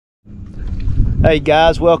Hey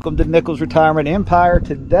guys, welcome to Nichols Retirement Empire.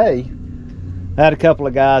 Today I had a couple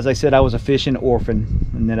of guys. They said I was a fishing orphan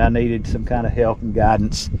and that I needed some kind of help and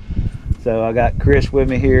guidance. So I got Chris with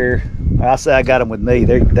me here. I say I got them with me.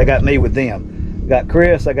 They got me with them. I got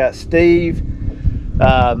Chris, I got Steve.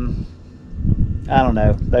 I don't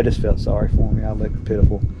know. They just felt sorry for me. I looked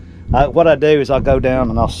pitiful. What I do is I'll go down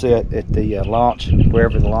and I'll sit at the launch,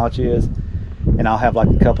 wherever the launch is, and I'll have like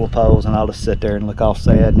a couple of poles and I'll just sit there and look all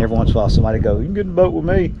sad, and every once in a while somebody go, "You can get in the boat with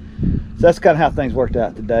me." So that's kind of how things worked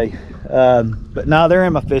out today. But now they're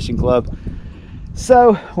in my fishing club.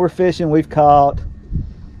 So we're fishing. We've caught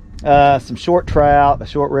some short trout, a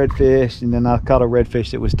short redfish, and then I caught a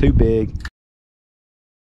redfish that was too big.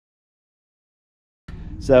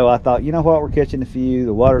 So I thought, you know what, we're catching a few.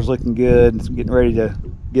 The water's looking good. It's getting ready to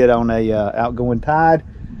get on a outgoing tide.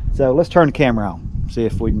 So let's turn the camera on, see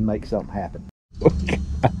if we can make something happen.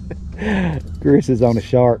 Chris is on a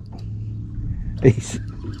shark. He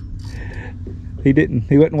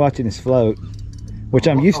wasn't watching his float, which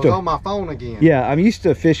I'm used to. On my phone again. Yeah, I'm used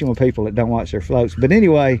to fishing with people that don't watch their floats. But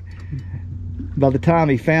anyway, by the time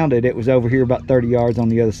he found it, it was over here about 30 yards on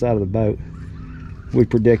the other side of the boat. We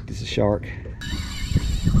predict it's a shark.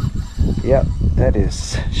 Yep, that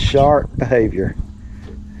is shark behavior.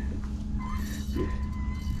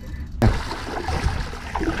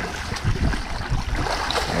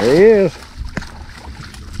 There he is.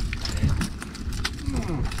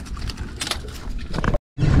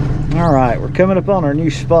 All right, we're coming up on our new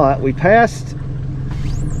spot. We passed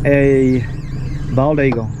a bald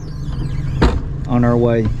eagle on our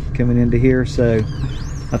way coming into here, so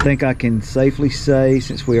I think I can safely say,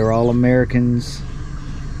 since we are all Americans,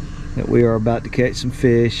 that we are about to catch some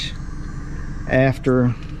fish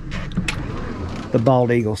after the bald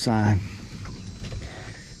eagle sign.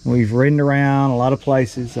 We've ridden around a lot of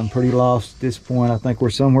places. I'm pretty lost at this point. I think we're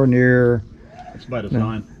somewhere near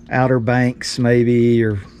the Outer Banks, maybe,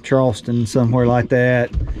 or Charleston, somewhere like that.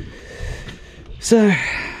 So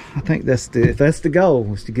I think if that's the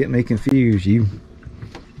goal, is to get me confused. You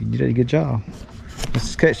did a good job. Let's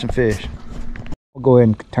just catch some fish. We'll go ahead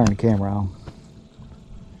and turn the camera on.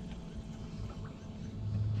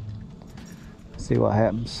 See what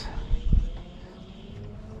happens.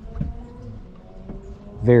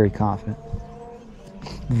 Very confident.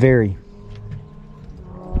 Very.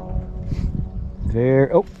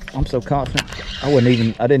 Oh, I'm so confident. I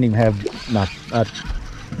didn't even have my, I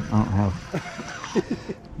don't have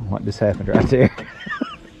what just happened right there.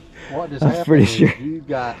 What just happened? I'm pretty sure You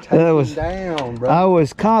got taken down, bro. I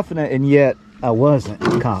was confident, and yet I wasn't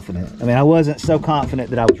confident. I mean, I wasn't so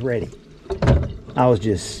confident that I was ready. I was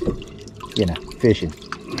just, you know, fishing,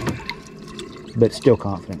 but still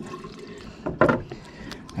confident.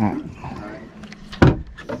 All right.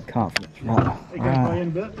 Confidence, right?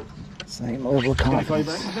 Right. Same level of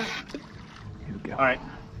confidence. Here we go. All right.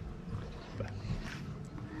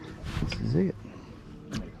 This is it.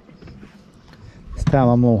 This time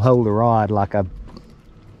I'm gonna hold the rod like I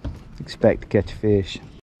expect to catch a fish.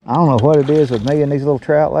 I don't know what it is with me and these little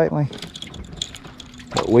trout lately,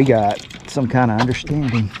 but we got some kind of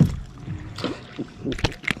understanding.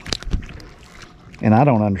 And I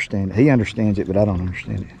don't understand it. He understands it, but I don't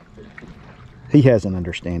understand it. He has an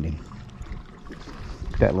understanding.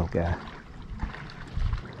 That little guy.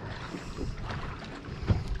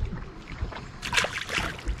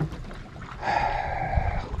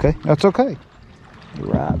 Okay, that's okay. You're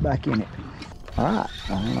right back in it. All right, I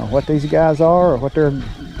don't know what these guys are or what their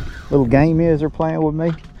little game is they're playing with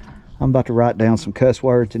me. I'm about to write down some cuss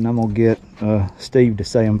words, and I'm gonna get Steve to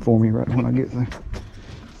say them for me right when I get there.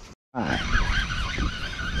 All right.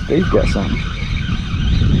 Steve's got something.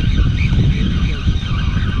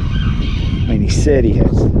 I mean, he said he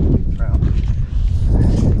had some trout. There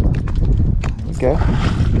we go.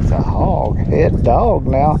 It's a hog, head dog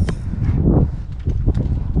now.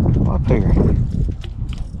 Up here.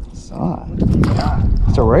 Son.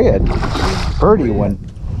 It's a red. Birdie one.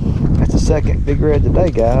 That's the second big red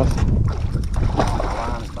today, guys.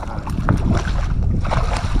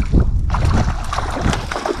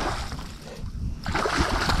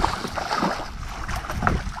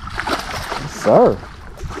 Sir.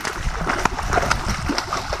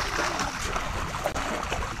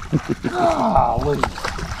 Golly.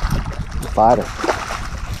 Fighter.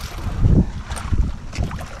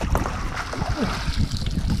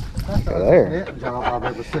 There.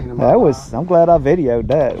 I'm glad I videoed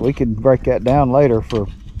that. We can break that down later for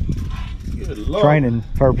training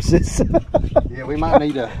purposes. Yeah, we might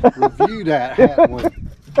need to review that, hadn't we?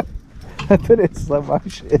 I put it in slow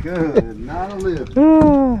motion. Good, not a live.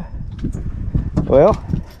 Well,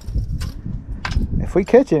 if if we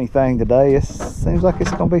catch anything today, it seems like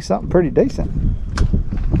it's gonna be something pretty decent.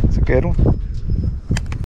 It's a good one.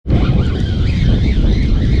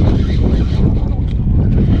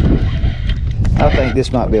 I think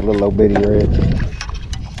this might be a little old bitty red.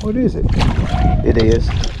 What is it? It is.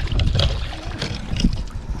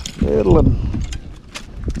 Little one.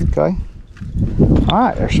 Okay.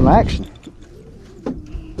 Alright, there's some action.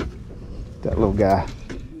 That little guy.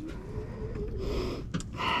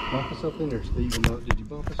 Bump us up in there, Steve. Did you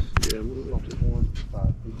bump us? Yeah, we'll bump it 1,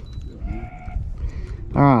 5 feet.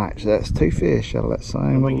 Alright, so that's 2 fish out of that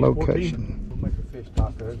same little location. We'll make a fish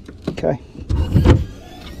taco. Okay.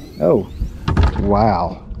 Oh,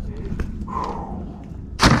 wow.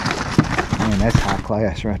 Man, that's high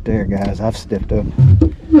class right there, guys. I've stepped up.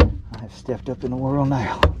 I have stepped up in the world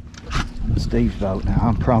now. Steve's boat now,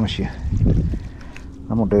 I promise you.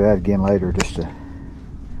 I'm gonna do that again later just to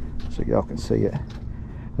so y'all can see it.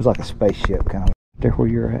 It's like a spaceship kind of there where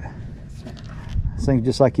you're at. Seems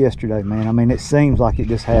just like yesterday, man. I mean, it seems like it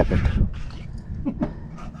just happened.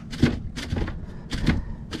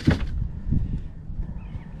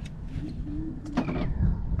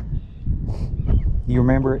 You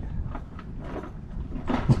remember it?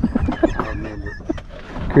 I remember it.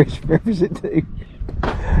 Chris remembers it too.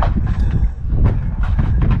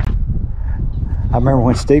 I remember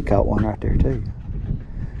when Steve caught one right there too.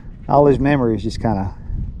 All his memories just kind of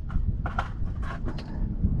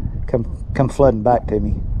come flooding back to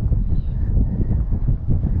me.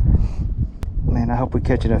 Man, I hope we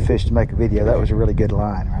catch enough fish to make a video. That was a really good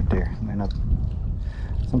line right there. I mean,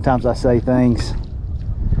 sometimes I say things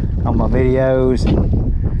on my videos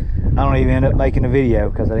and I don't even end up making a video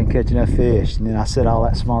because I didn't catch enough fish, and then I said all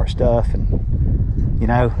that smart stuff, and you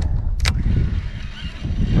know,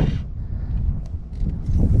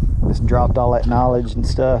 just dropped all that knowledge and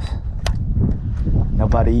stuff.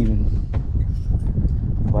 Nobody even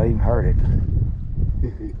heard it.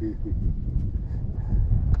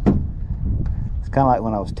 It's kind of like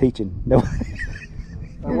when I was teaching. I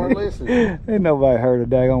wasn't listening. Ain't nobody heard a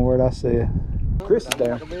daggone word I said. Chris is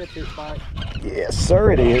down. Yes,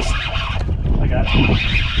 sir, it is. I got it.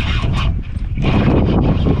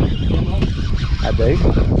 I do.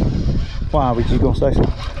 Why, was you going to say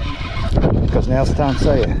something? Because now's the time to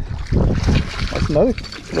say it. That's another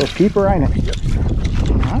little keeper, ain't it? Yep.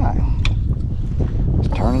 Alright. It's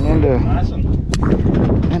turning into... Nice one.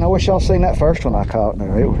 Man, I wish y'all seen that first one I caught. No,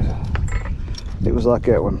 it was like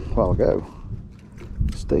that one a while ago.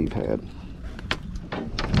 Steve had.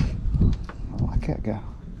 Oh, I can't go.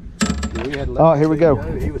 Oh, here we go.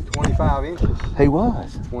 He was 25 inches. He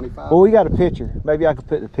was. 25. Well, we got a picture. Maybe I could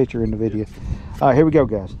put the picture in the video. All right, here we go,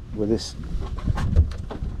 guys. With this.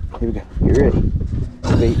 Here we go. You ready?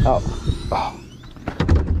 Oh.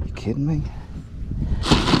 You kidding me?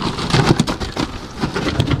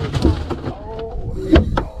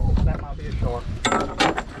 That might be a shark. I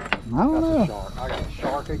don't know. That's a shark. I got a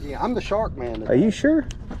shark again. I'm the shark man today. Are you sure?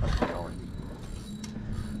 That's a shark.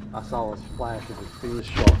 I saw a splash of it. Be a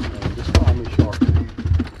shark man. Just call me shark.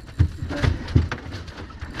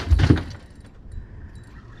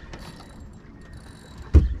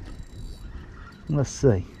 Let's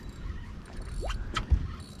see.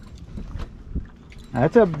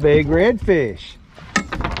 That's a big redfish.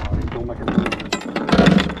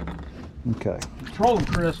 Okay. Control him,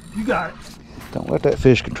 Chris. You got it. Don't let that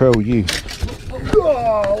fish control you.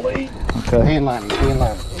 Golly. Okay. Hand lining, hand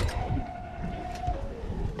lining.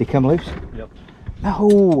 Did he come loose? Yep.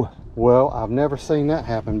 No. Well, I've never seen that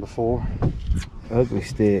happen before. Ugly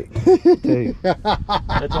stick, too.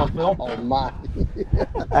 That's on film. Oh my.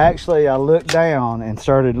 Actually, I looked down and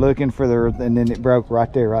started looking for the, and then it broke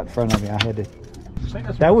right there, right in front of me. I had to.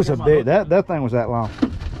 That was a big. That thing was that long.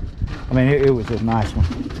 I mean, it was a nice one,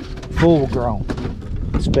 full grown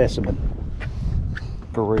specimen,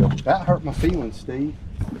 for real. That hurt my feelings, Steve.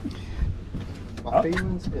 My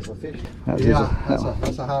feelings is a fish.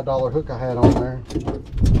 That's a high dollar hook I had on there.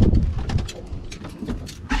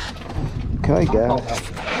 Okay, guys.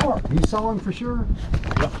 You saw him for sure?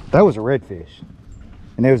 Yep. That was a redfish,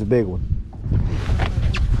 and it was a big one.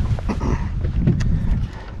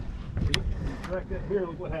 Back that here,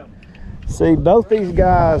 look what happened. See, both these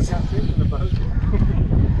guys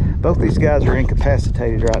are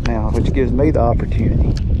incapacitated right now, which gives me the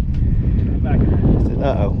opportunity.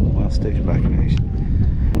 Uh-oh, well, Steve's back in action.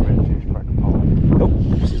 Redfish back in the pond. Nope,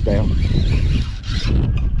 this is down.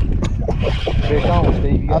 Fish on,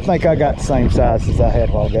 Steve. I think I got the same size as I had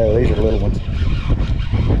a while ago. These are little ones.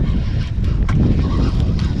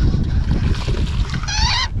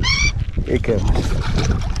 Here it comes.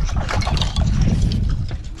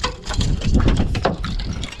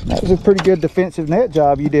 That was a pretty good defensive net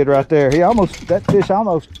job you did right there. That fish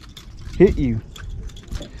almost hit you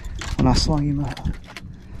when I slung him up.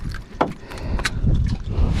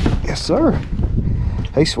 Yes, sir.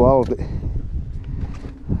 He swallowed it.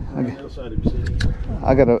 Let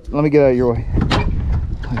me get out of your way.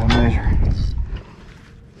 I gotta measure.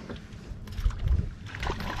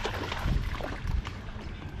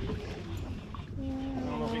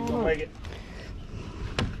 Make it.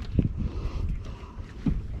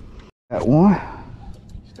 Got one.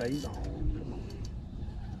 Stays on.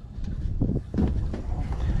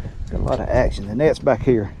 Got a lot of action. The net's back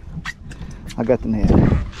here. I got the net.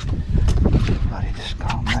 Buddy, just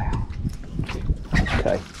calm down.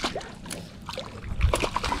 Okay.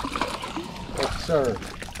 Yes, sir.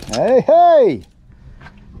 Hey, hey!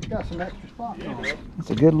 You got some extra spots on it.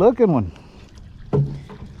 It's a good looking one.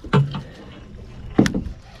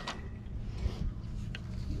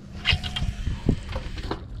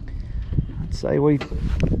 I'd say we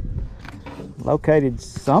located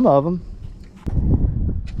some of them.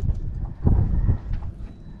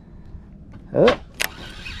 Oh.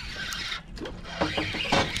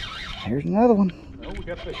 Here's another one. Oh, we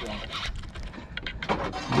got fish on it.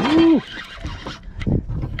 Woo.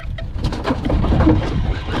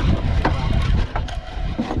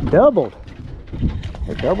 Doubled.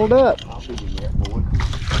 They doubled up. I'll be the net, boy.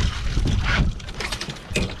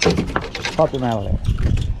 Pop him out of there.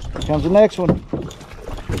 Here comes the next one.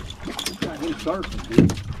 Got him surfing,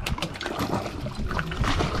 dude.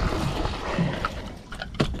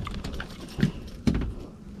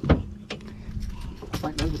 I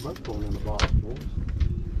think there's a buck going in the box, boys.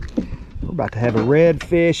 We're about to have a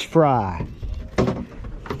redfish fry.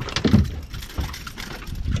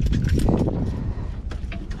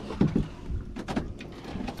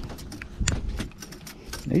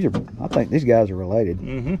 I think these guys are related.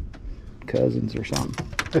 Mm-hmm. Cousins or something.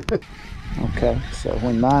 Okay, so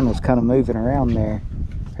when mine was kind of moving around there,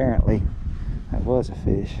 apparently that was a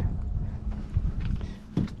fish.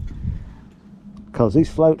 Because these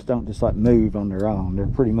floats don't just like move on their own. They're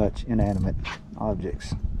pretty much inanimate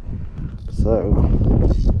objects. So,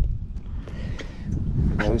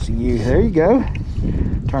 goes to you. There you go.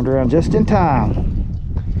 Turned around just in time.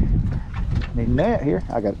 Need a net here.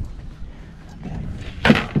 I got it. I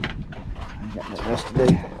ain't got nothing else to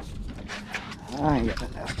do. I ain't got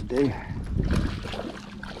nothing else to do.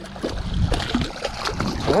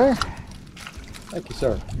 There. Thank you,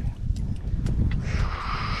 sir.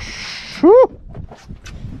 Whew.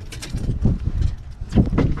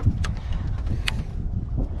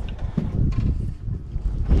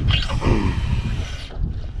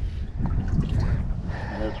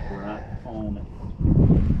 That's right on it.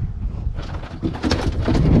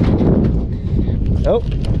 Oh,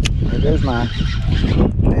 there goes mine.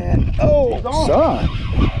 Man, oh, son.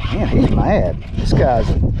 Man, he's mad. This guy's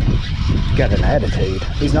got an attitude.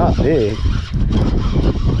 He's not big.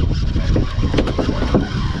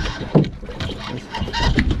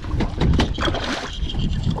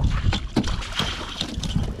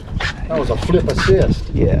 That was a flip assist.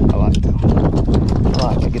 Yeah, I like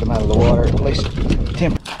to get him out of the water, at least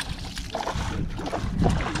temper.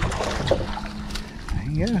 There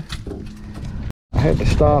you go. I had to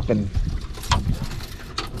stop and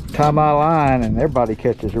tie my line, and everybody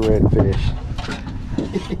catches a redfish.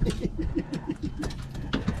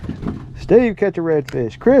 Steve catch a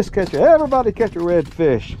redfish. Chris everybody catch a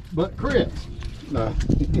redfish. But Chris, no.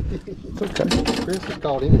 It's okay. Chris has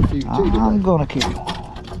caught him a few too today. I'm gonna catch one.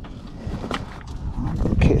 I'm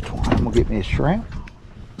gonna catch one. I'm gonna get me a shrimp.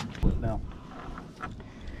 No.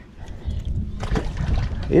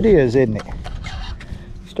 It is, isn't it?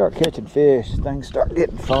 You start catching fish, things start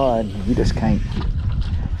getting fun. You just can't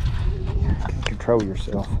control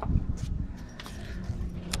yourself.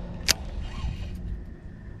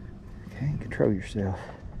 Can't control yourself.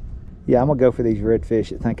 Yeah, I'm gonna go for these redfish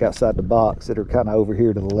that think outside the box, that are kind of over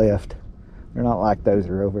here to the left. They're not like those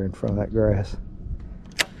that are over in front of that grass.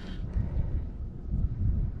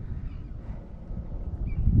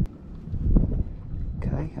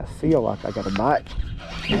 Okay, I feel like I got a bite.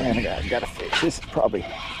 Man, I got a fish. This is probably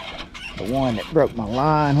the one that broke my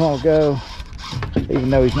line a while ago. Even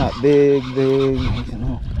though he's not big, he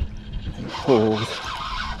pulls.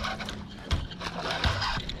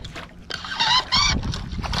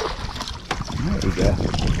 There you go.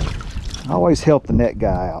 I always help the net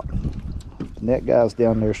guy out. The net guy's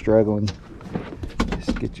down there struggling.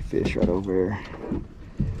 Just get your fish right over there.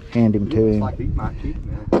 Hand him to Looks him. like he might keep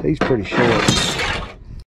him now. He's pretty short.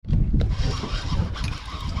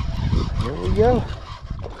 Here we go.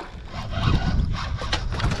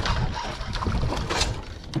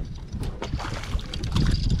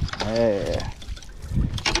 Yeah.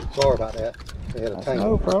 Sorry about that. They had a That's tangle.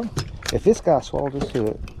 no problem. If this guy swallows this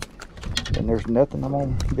hook, then there's nothing I'm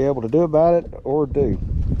gonna be able to do about it or do.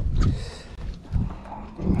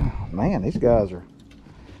 Man, these guys are.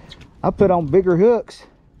 I put on bigger hooks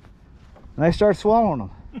and they start swallowing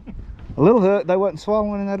them. A little hook, they wasn't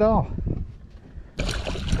swallowing it at all.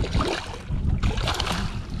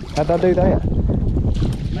 How'd I do that?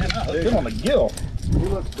 Man, I hooked him on the gill. He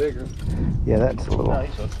looks bigger. Yeah, that's a little. No,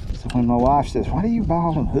 he's a So when my wife says, "Why do you buy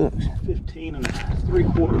all them hooks?" 15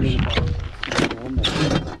 3/4.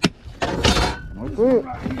 That's it.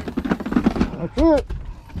 That's it.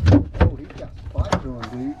 Oh, he's got spikes on,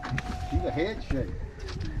 dude. He's a head shape.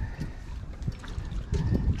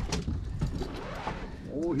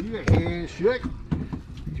 Oh, he's a head shake.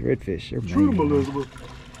 These redfish, they're True, mean. Elizabeth.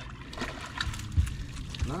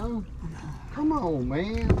 No? Come on,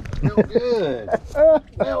 man. Felt good.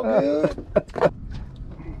 Felt good.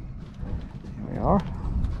 Here we are.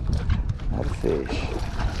 Not a fish.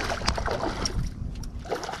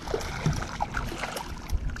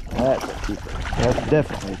 That's a keeper. That's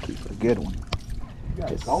definitely a keeper. A good one.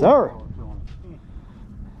 Yes, sir.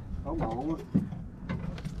 Come on.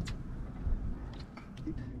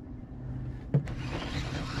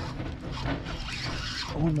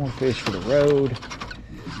 One more fish for the road.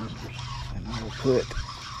 And I will put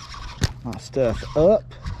my stuff up.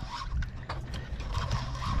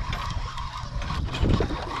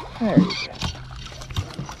 There you go.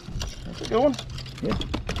 That's a good one. Yeah.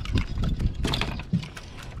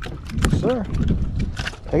 Yes, sir.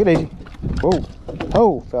 Take it easy. Whoa.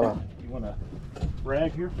 Oh, fell out. You want a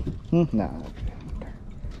rag here? No.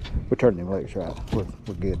 We're turning them legs right.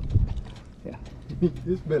 We're good.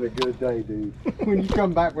 It's been a good day, dude. When you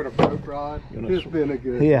come back with a broke rod, it's been a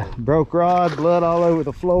good Yeah, broke rod, blood all over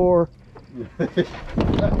the floor.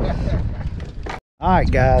 All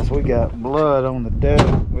right, guys, we got blood on the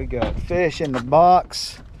dough. We got fish in the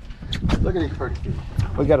box. Look at these pretty fish.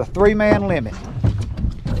 We got a 3-man limit.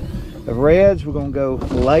 The reds, we're gonna go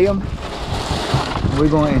fillet them. We're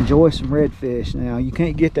gonna enjoy some redfish. Now, you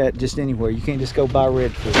can't get that just anywhere. You can't just go buy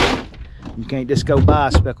redfish. You can't just go buy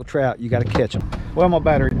a speckled trout. You gotta catch them. Well, my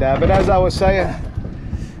battery died, but as I was saying,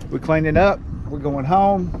 we cleaned it up. We're going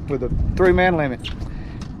home with a 3-man limit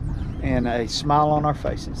and a smile on our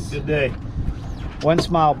faces. Good day. One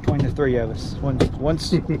smile between the three of us. One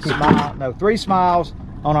smile, no, 3 smiles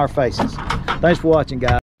on our faces. Thanks for watching,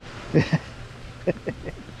 guys.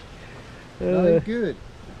 No, he's good.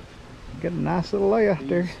 Got a nice little lay out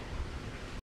there.